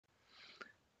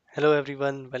Hello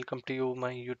everyone, welcome to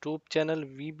my YouTube channel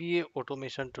VBA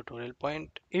Automation Tutorial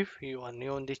Point. If you are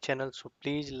new on this channel, so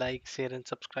please like, share and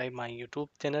subscribe my YouTube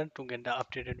channel to get the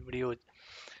updated videos.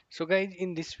 So guys,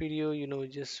 in this video,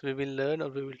 just we will learn or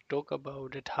we will talk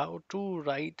about it how to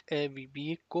write a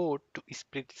VBA code to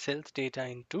split sales data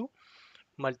into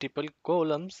multiple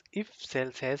columns if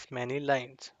cells has many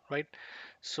lines, right?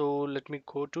 So let me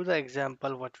go to the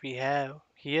example what we have.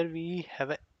 Here we have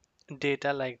a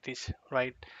data like this,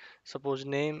 right? Suppose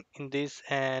name in this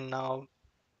and now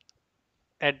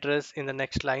address in the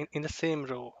next line in the same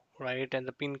row, right? And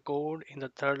the pin code in the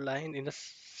third line in the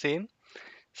same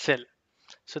cell.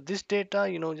 So this data,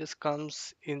 just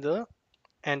comes in the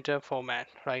enter format,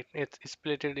 right? It's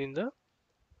split it in the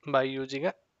by using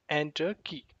a enter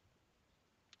key.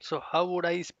 So how would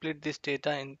I split this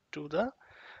data into the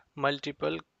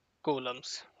multiple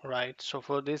columns, right? So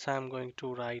for this, I'm going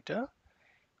to write a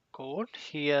code.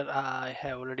 Here I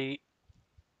have already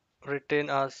written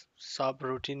a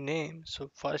subroutine name.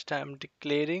 So first I'm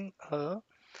declaring a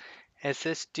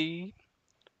SST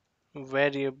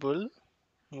variable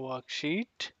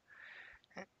worksheet,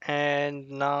 and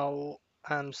now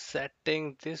I'm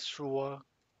setting this work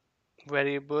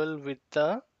variable with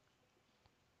the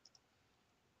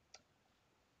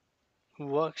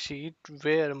worksheet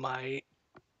where my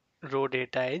row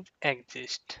data is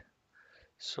exist.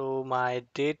 So my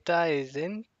data is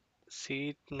in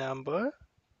sheet number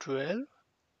 12,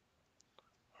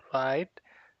 right?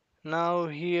 Now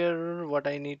here what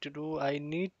I need to do, I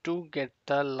need to get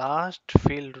the last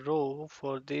filled row.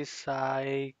 For this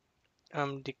I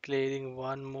am declaring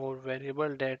one more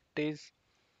variable, that is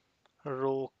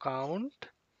row count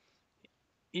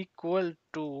equal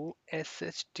to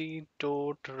sst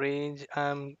dot range.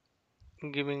 I'm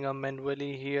giving a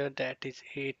manually here, that is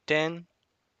a10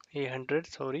 a100,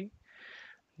 sorry,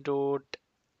 dot,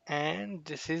 and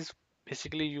this is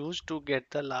basically used to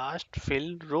get the last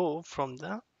filled row from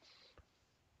the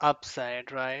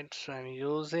upside, right? So I'm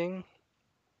using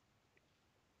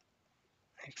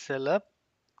excel up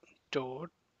dot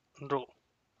row.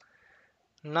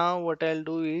 Now what I'll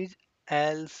do is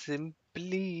I'll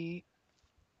simply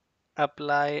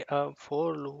apply a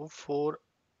for loop for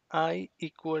I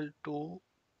equal to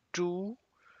 2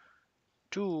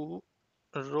 to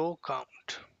row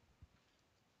count,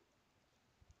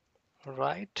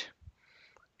 right?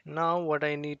 Now what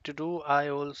I need to do, I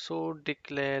also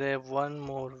declare a one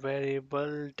more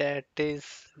variable, that is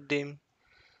dim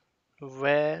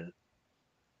variable,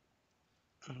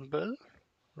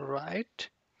 right?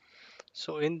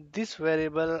 So in this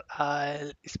variable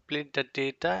I'll split the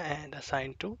data and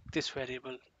assign to this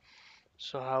variable.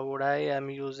 So how would I am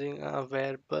using a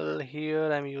variable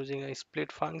here, I'm using a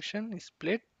split function,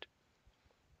 split,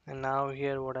 and now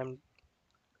here what I'm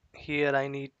here I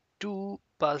need to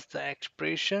pass the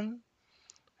expression,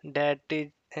 that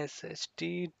is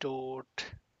sst dot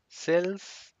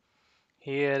cells.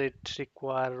 Here it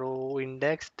require row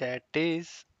index, that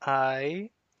is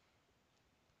I,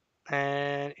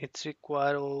 and it's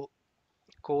require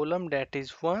column, that is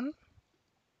 1,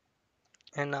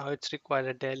 and now it's required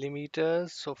a delimiter.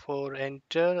 So for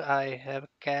enter I have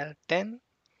char 10,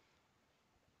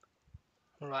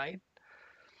 right?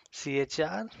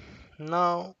 Chr.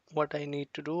 Now what I need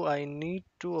to do, I need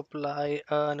to apply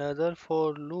another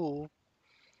for loop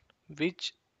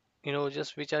which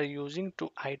just which are using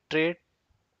to iterate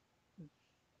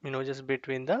just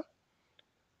between the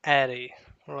array,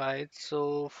 right?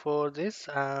 So for this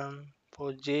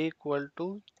for j equal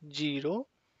to 0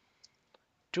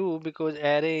 2, because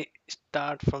array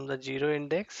start from the 0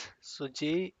 index, so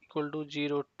j equal to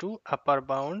 0 to upper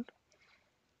bound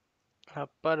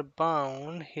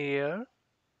here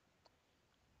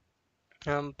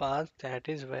pass, that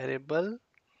is variable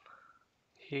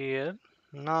here.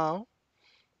 Now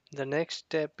the next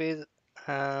step is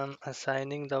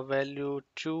assigning the value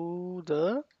to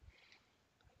the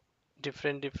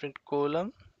different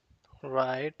column,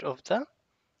 right, of the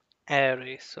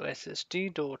array. So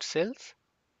sst dot cells,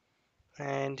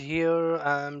 and here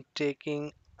I'm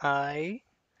taking I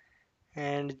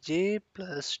and j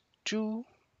plus 2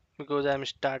 because I'm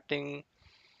starting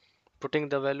putting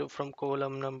the value from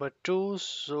column number 2.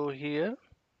 So here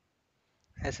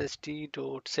sst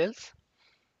dot cells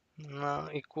now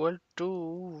equal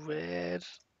to variable,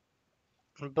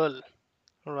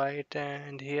 right,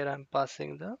 and here I'm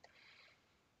passing the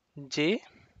j,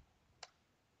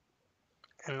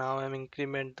 and now I'm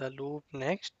increment the loop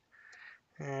next,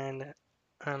 and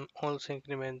I'm also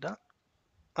increment the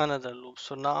another loop.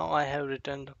 So now I have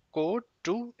written the code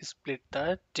to split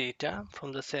the data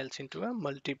from the cells into a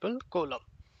multiple column.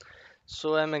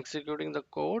 So I'm executing the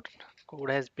code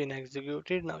has been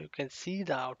executed. Now you can see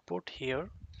the output here.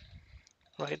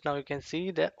 Right now you can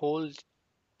see that all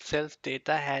cells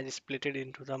data has split it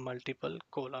into the multiple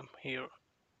column here,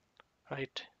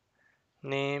 right?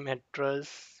 Name,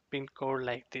 address, pin code,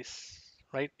 like this,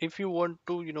 right? If you want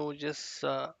to, just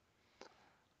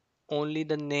only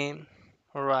the name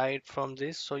right from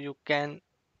this, so you can,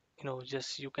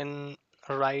 just you can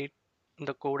write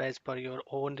the code as per your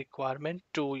own requirement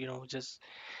to, just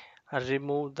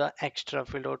remove the extra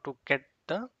field or to get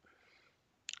the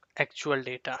actual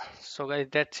data. So guys,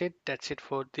 that's it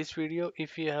for this video.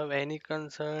 If you have any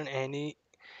concern, any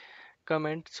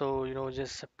comment, so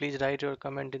just please write your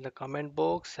comment in the comment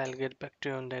box. I'll get back to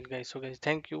you on that, guys. So guys,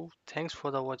 thank you, thanks for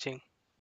the watching.